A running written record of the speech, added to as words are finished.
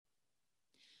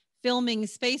filming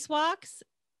spacewalks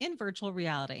in virtual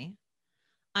reality.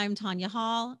 I'm Tanya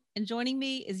Hall, and joining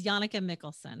me is Janneke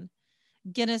Mikkelsen,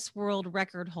 Guinness World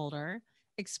Record holder,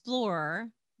 explorer,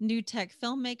 new tech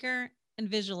filmmaker, and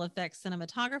visual effects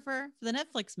cinematographer for the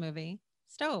Netflix movie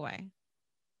Stowaway.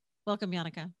 Welcome,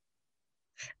 Janneke.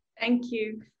 Thank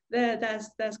you.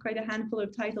 That's quite a handful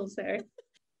of titles there.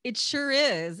 It sure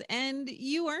is, and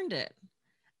you earned it.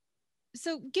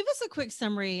 So give us a quick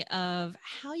summary of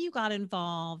how you got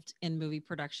involved in movie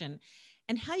production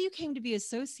and how you came to be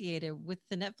associated with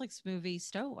the Netflix movie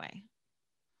Stowaway.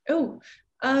 Oh,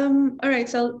 all right.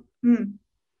 So,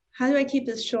 how do I keep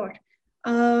this short?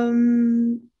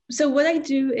 So what I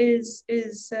do is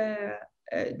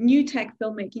new tech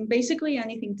filmmaking, basically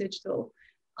anything digital.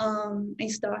 I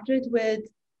started with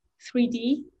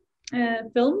 3D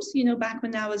films, back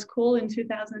when that was cool in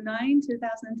 2009,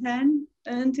 2010,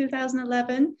 and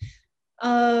 2011.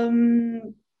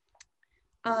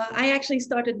 I actually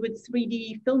started with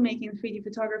 3D filmmaking, 3D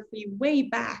photography way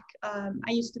back. I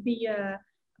used to be a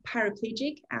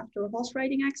paraplegic after a horse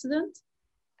riding accident.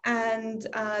 And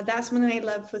that's when my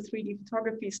love for 3D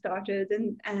photography started.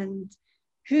 And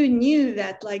who knew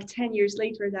that like 10 years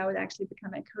later, that would actually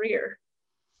become a career.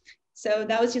 So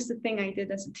that was just a thing I did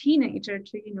as a teenager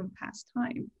to, pass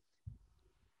time.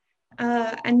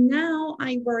 And now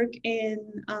I work in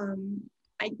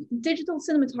digital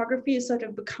cinematography has sort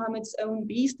of become its own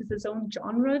beast. It's its own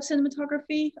genre of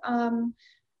cinematography.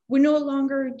 We're no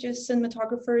longer just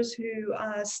cinematographers who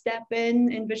step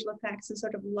in visual effects and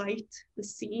sort of light the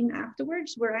scene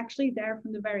afterwards. We're actually there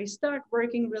from the very start,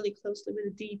 working really closely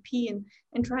with the DP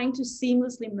and trying to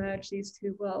seamlessly merge these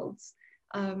two worlds.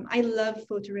 I love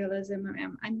photorealism.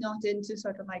 I'm not into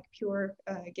sort of like pure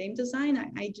game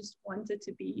design. I just want it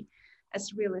to be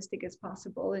as realistic as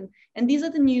possible. And these are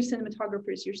the new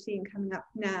cinematographers you're seeing coming up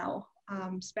now,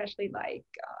 especially like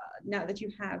now that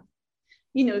you have,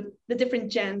 the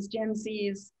different gens, Gen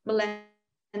Zs,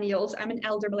 millennials. I'm an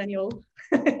elder millennial.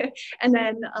 And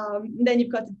then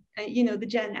you've got, the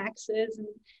Gen Xs. And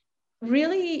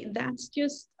really, that's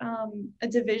just a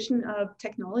division of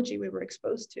technology we were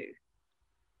exposed to.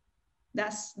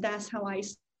 That's how I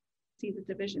see the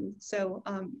division. So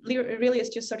really it's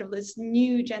just sort of this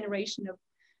new generation of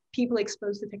people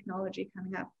exposed to technology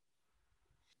coming up.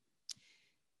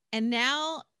 And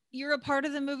now you're a part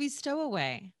of the movie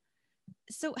Stowaway.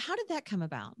 So how did that come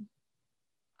about?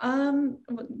 Well,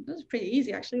 it was pretty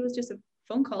easy, actually. It was just a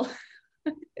phone call.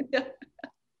 So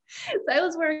I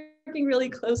was working really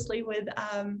closely with, it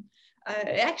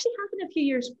actually happened a few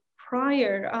years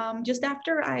prior, just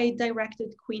after I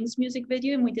directed Queen's music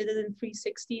video, and we did it in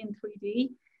 360 and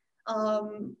 3D.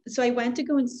 So I went to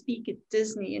go and speak at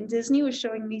Disney, and Disney was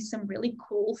showing me some really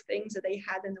cool things that they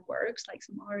had in the works, like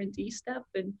some R&D stuff,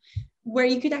 and where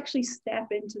you could actually step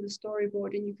into the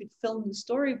storyboard and you could film the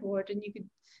storyboard and you could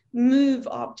move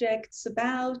objects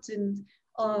about, and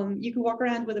you could walk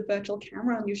around with a virtual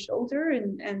camera on your shoulder,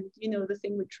 and the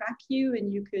thing would track you,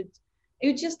 and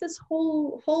it was just this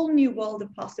whole new world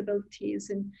of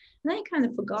possibilities. And I kind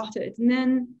of forgot it. And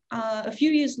then a few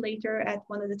years later at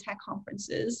one of the tech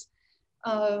conferences,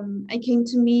 I came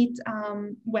to meet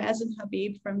Wes and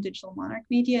Habib from Digital Monarch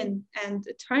Media, and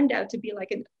it turned out to be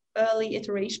like an early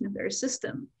iteration of their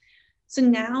system. So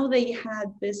now they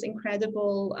had this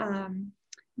incredible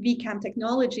VCAM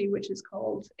technology, which is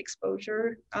called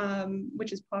Exposure,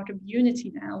 which is part of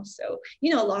Unity now. So,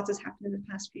 a lot has happened in the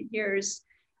past few years.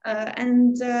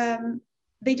 And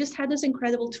they just had this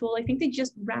incredible tool. I think they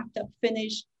just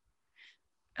finished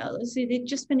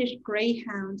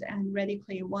Greyhound and Ready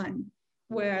Player One,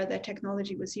 where the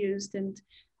technology was used. And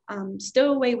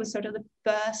Stowaway was sort of the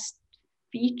first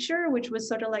feature, which was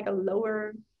sort of like a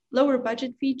lower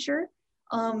budget feature,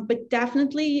 but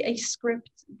definitely a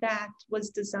script that was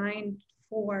designed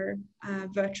for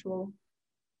virtual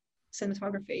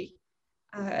cinematography.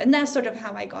 And that's sort of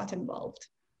how I got involved.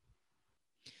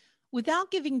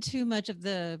 Without giving too much of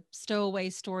the Stowaway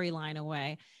storyline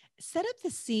away, set up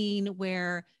the scene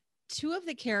where two of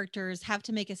the characters have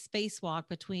to make a spacewalk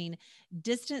between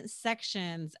distant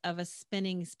sections of a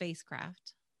spinning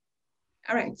spacecraft.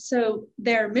 All right, so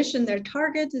their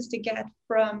target is to get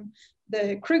from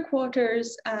the crew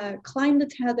quarters, climb the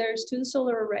tethers to the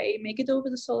solar array, make it over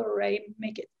the solar array,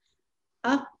 make it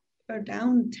up or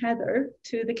down tether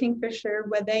to the Kingfisher,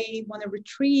 where they want to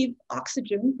retrieve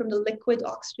oxygen from the liquid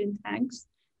oxygen tanks.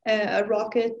 A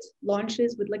rocket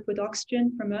launches with liquid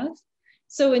oxygen from Earth.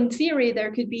 So in theory,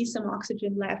 there could be some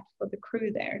oxygen left for the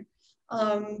crew there.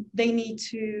 They need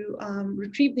to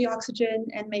retrieve the oxygen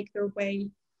and make their way. They need to retrieve the oxygen and make their way to the solar array. And then make it up or down tether to the Kingfisher, where they want to retrieve oxygen from the liquid oxygen tanks. A rocket launches with liquid oxygen from Earth. So in theory, there could be some oxygen left for the crew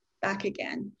there. They need to back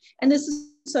again. And this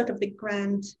is sort of the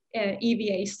grand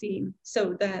EVA scene.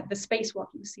 So the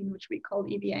spacewalking scene, which we call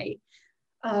EVA.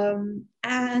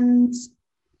 And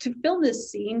to film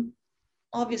this scene,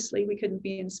 obviously we couldn't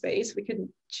be in space. We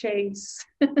couldn't chase,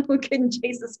 we couldn't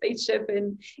chase a spaceship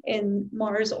in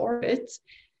Mars orbit.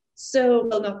 So,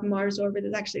 well, not Mars orbit,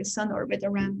 it's actually a sun orbit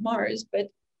around Mars. But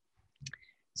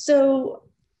so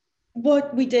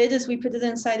what we did is we put it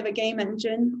inside of a game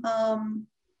engine.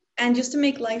 And just to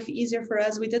make life easier for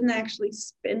us, we didn't actually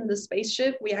spin the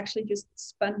spaceship. We actually just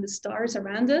spun the stars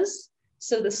around us.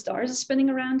 So the stars are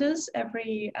spinning around us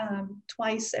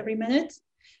twice every minute,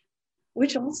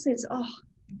 which also is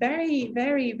very,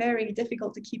 very, very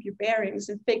difficult to keep your bearings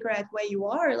and figure out where you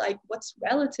are, like what's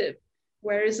relative.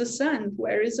 Where is the sun?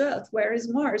 Where is Earth? Where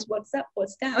is Mars? What's up?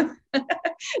 What's down?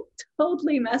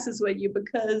 Totally messes with you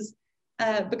because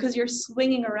you're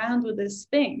swinging around with this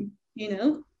thing,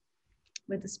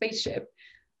 with the spaceship.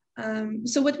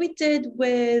 So what we did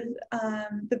with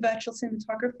the virtual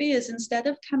cinematography is, instead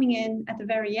of coming in at the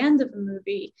very end of the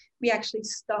movie, we actually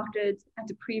started at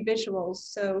the pre-visuals,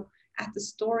 so at the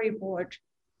storyboard.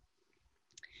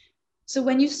 So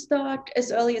when you start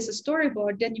as early as a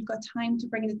storyboard, then you've got time to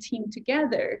bring the team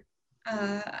together.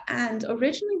 And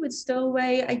originally with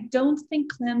Stowaway, I don't think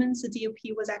Clemens, the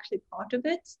DOP, was actually part of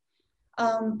it.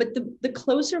 But the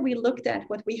closer we looked at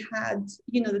what we had,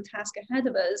 the task ahead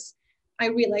of us, I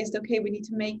realized, okay, we need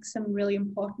to make some really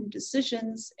important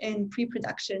decisions in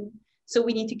pre-production. So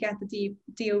we need to get the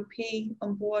DOP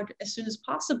on board as soon as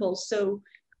possible. So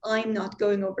I'm not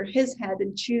going over his head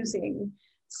and choosing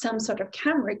some sort of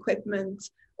camera equipment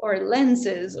or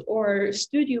lenses or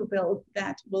studio build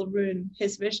that will ruin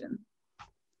his vision.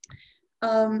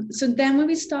 So then when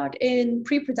we start in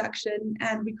pre-production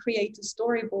and we create a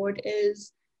storyboard,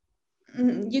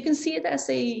 you can see it as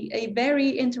a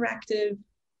very interactive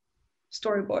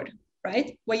storyboard,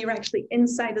 right? Where you're actually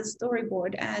inside the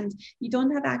storyboard and you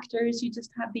don't have actors, you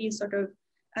just have these sort of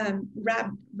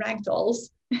rag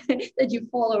dolls that you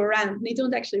follow around. And they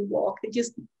don't actually walk, they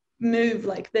just move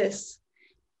like this.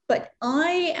 But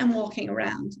I am walking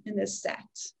around in this set.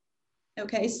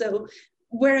 Okay, so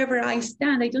wherever I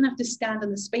stand, I don't have to stand on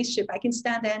the spaceship. I can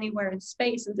stand anywhere in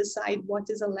space and decide what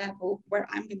is a level where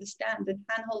I'm going to stand and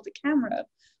handhold the camera.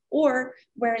 Or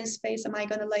where in space am I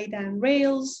going to lay down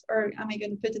rails? Or am I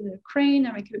going to put in a crane?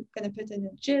 Am I going to put in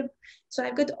a jib? So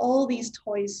I've got all these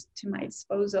toys to my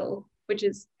disposal, which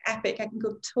is epic. I can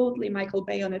go totally Michael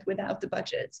Bay on it without the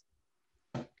budget.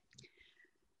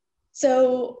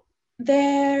 So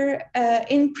there,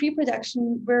 in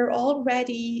pre-production, we're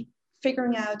already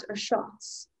figuring out our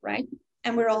shots, right?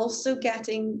 And we're also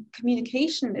getting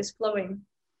communication is flowing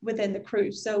within the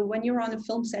crew. So when you're on a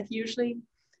film set, usually,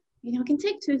 it can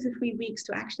take 2 to 3 weeks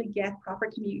to actually get proper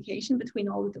communication between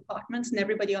all the departments and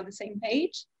everybody on the same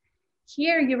page.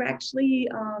 Here, you're actually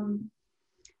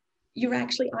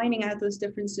ironing out those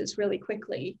differences really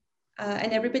quickly.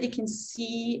 And everybody can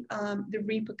see the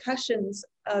repercussions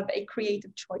of a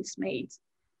creative choice made.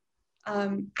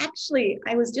 Actually,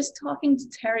 I was just talking to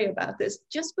Terry about this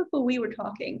just before we were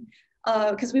talking,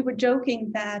 because we were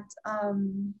joking that,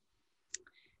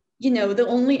 the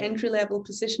only entry-level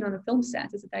position on a film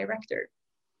set is a director.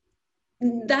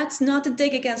 That's not a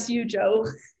dig against you, Joe.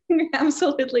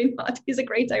 Absolutely not. He's a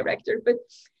great director, but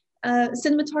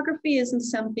cinematography isn't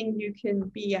something you can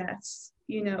BS,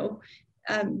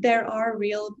 there are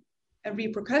real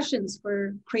repercussions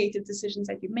for creative decisions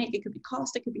that you make. It could be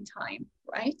cost, it could be time,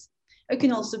 right? It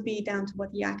can also be down to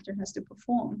what the actor has to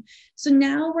perform. So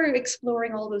now we're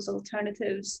exploring all those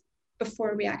alternatives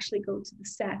before we actually go to the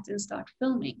set and start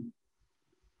filming.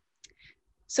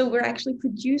 So we're actually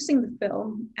producing the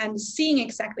film and seeing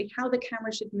exactly how the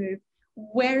camera should move,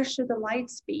 where should the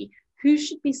lights be, who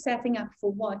should be setting up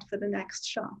for what for the next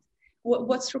shot,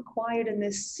 what's required in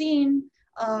this scene,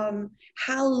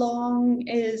 how long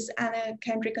is Anna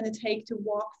Kendrick going to take to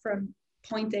walk from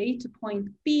point A to point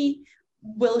B?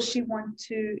 Will she want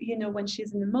to, when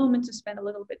she's in the moment, to spend a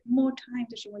little bit more time?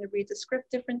 Does she want to read the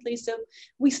script differently? So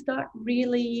we start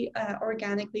really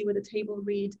organically with a table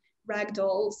read, rag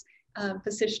dolls,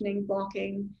 positioning,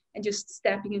 blocking, and just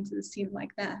stepping into the scene like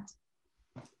that.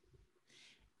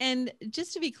 And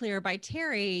just to be clear, by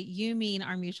Terry, you mean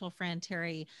our mutual friend,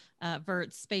 Terry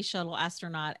Virts, space shuttle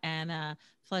astronaut and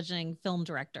fledgling film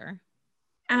director.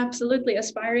 Absolutely,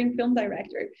 aspiring film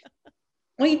director.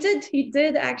 Well, he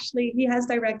did actually, he has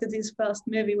directed his first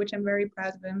movie, which I'm very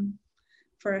proud of him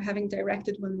for having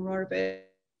directed One More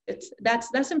Orbit.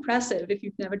 That's impressive if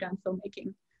you've never done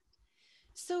filmmaking.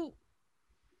 So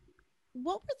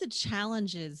what were the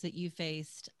challenges that you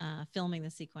faced filming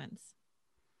the sequence?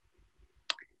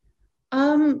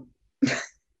 Um,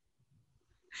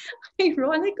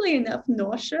 Ironically enough,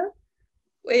 nausea.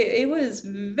 It was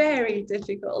very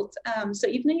difficult. So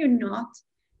even though you're not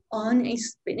on a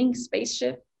spinning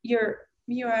spaceship, you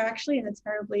are actually in a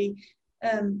terribly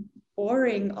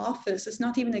boring office. It's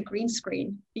not even a green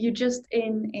screen. You're just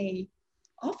in a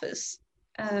office,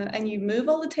 and you move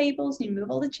all the tables, you move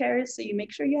all the chairs, so you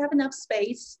make sure you have enough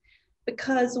space.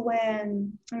 Because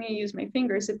when I'm going to use my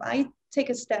fingers, if I take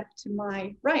a step to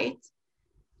my right,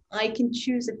 I can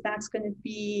choose if that's going to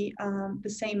be the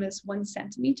same as 1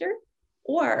 centimeter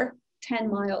or 10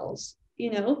 miles,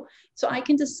 you know? So I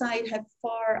can decide how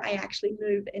far I actually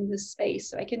move in this space.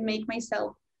 So I can make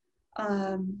myself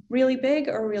really big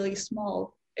or really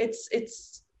small. It's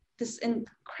this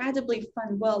incredibly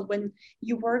fun world when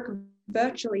you work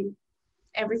virtually.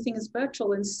 Everything is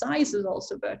virtual and size is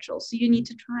also virtual. So you need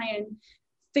to try and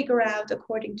figure out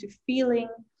according to feeling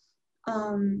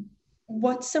um,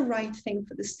 what's the right thing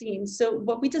for the scene. So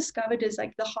what we discovered is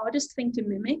like the hardest thing to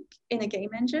mimic in a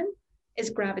game engine is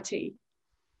gravity,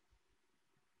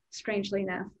 strangely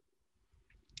enough.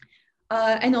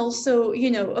 And also,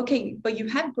 you know, okay, but you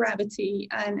have gravity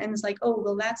and it's like, oh,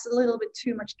 well, that's a little bit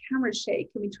too much camera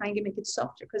shake. Can we try and make it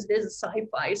softer? Because it is a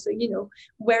sci-fi. So, you know,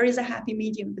 where is a happy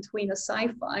medium between a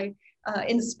sci-fi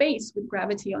in space with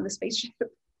gravity on the spaceship?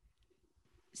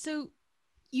 So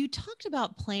you talked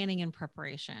about planning and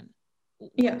preparation.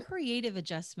 Yeah. What creative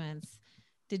adjustments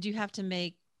did you have to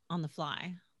make on the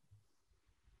fly?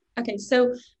 Okay,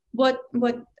 so what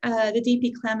the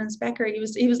DP Clemens Becker, he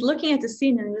was looking at the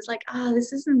scene and he was like,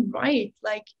 this isn't right.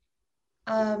 Like,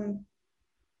 and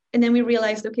then we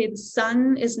realized, okay, the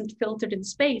sun isn't filtered in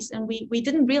space, and we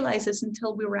didn't realize this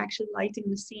until we were actually lighting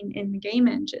the scene in the game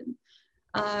engine,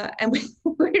 and we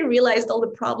realized all the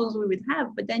problems we would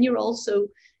have. But then you're also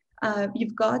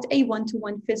you've got a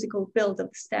one-to-one physical build of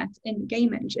the set in the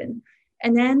game engine,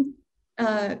 and then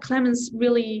Clemens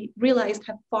really realized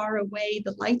how far away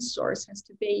the light source has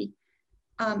to be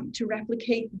to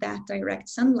replicate that direct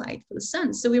sunlight for the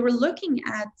sun. So we were looking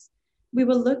at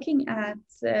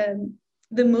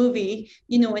the movie,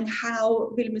 you know, and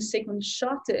how Vilmos Zsigmond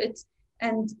shot it,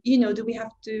 and you know, do we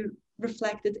have to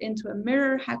reflect it into a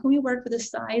mirror? How can we work with the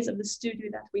size of the studio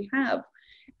that we have?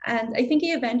 And I think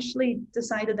he eventually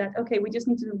decided that, okay, we just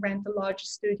need to rent the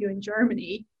largest studio in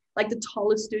Germany, like the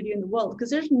tallest studio in the world,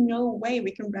 because there's no way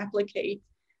we can replicate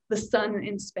the sun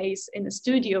in space in a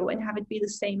studio and have it be the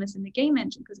same as in the game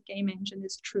engine, because the game engine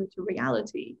is true to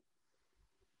reality.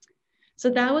 So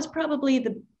that was probably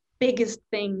the biggest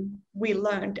thing we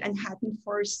learned and hadn't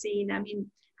foreseen. I mean,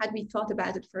 had we thought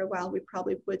about it for a while, we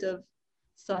probably would have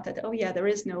thought that, oh yeah, there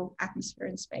is no atmosphere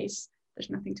in space. There's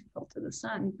nothing to filter the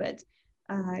sun. But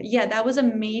yeah, that was a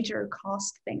major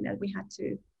cost thing that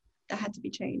had to be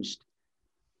changed.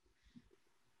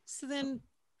 So then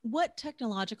what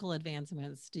technological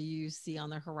advancements do you see on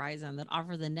the horizon that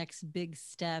offer the next big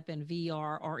step in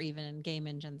VR or even in game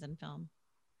engines and film?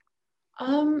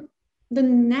 The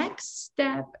next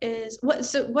step is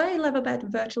what I love about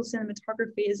virtual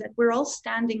cinematography is that we're all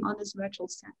standing on this virtual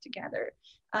set together.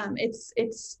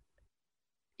 It's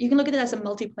you can look at it as a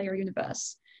multiplayer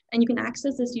universe, and you can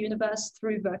access this universe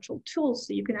through virtual tools.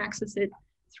 So you can access it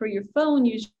through your phone,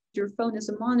 use your phone as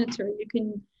a monitor. You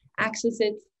can access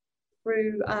it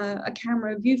through a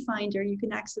camera viewfinder. You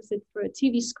can access it through a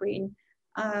TV screen,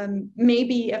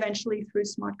 maybe eventually through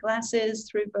smart glasses,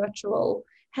 through virtual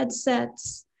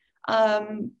headsets.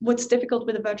 What's difficult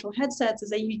with the virtual headsets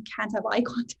is that you can't have eye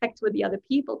contact with the other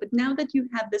people. But now that you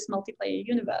have this multiplayer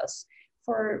universe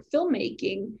for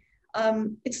filmmaking,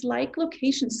 it's like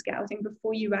location scouting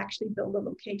before you actually build a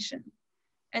location.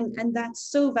 And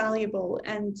that's so valuable.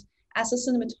 And as a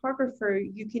cinematographer,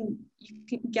 you can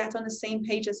get on the same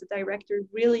page as the director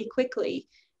really quickly,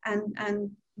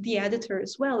 and the editor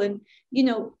as well. And you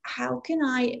know, how can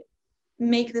I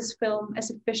make this film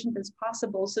as efficient as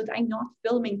possible so that I'm not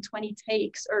filming 20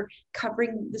 takes or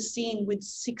covering the scene with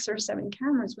 6 or 7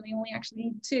 cameras when I only actually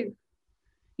need 2,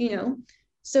 you know?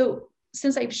 So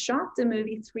since I've shot the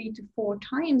movie 3 to 4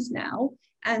 times now,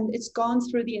 and it's gone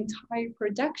through the entire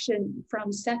production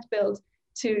from set build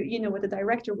to, you know, what the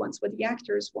director wants, what the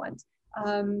actors want,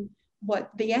 what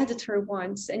the editor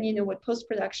wants, and, you know, what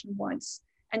post-production wants.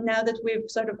 And now that we've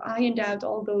sort of ironed out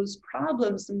all those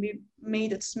problems and we've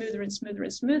made it smoother and smoother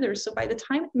and smoother, so by the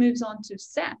time it moves on to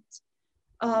set,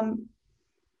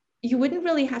 you wouldn't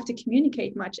really have to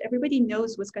communicate much. Everybody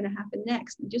knows what's going to happen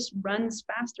next. It just runs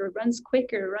faster, runs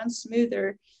quicker, runs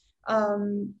smoother.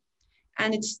 And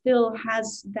it still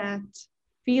has that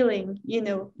feeling, you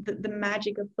know, the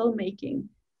magic of filmmaking,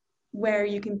 where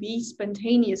you can be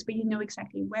spontaneous, but you know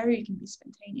exactly where you can be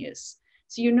spontaneous.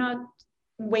 So you're not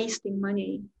wasting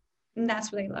money. And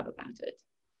that's what I love about it.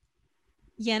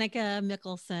 Janneke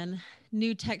Mikkelsen,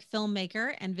 new tech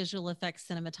filmmaker and visual effects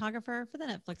cinematographer for the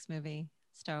Netflix movie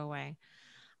Stowaway.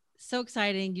 So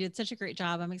exciting. You did such a great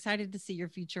job. I'm excited to see your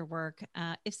future work.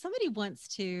 If somebody wants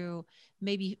to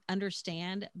maybe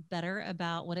understand better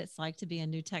about what it's like to be a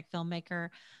new tech filmmaker,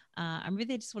 maybe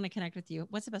they just want to connect with you,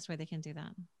 what's the best way they can do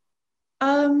that?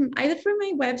 Either through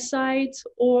my website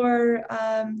or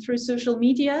through social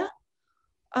media,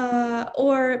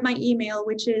 or my email,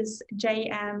 which is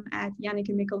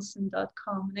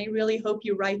jm@jannekemikkelsen.com. And I really hope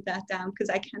you write that down because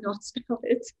I cannot spell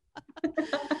it.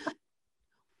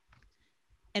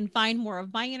 And find more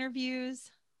of my interviews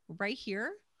right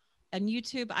here on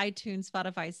YouTube, iTunes,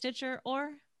 Spotify, Stitcher,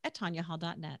 or at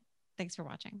tanyahall.net. Thanks for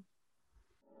watching.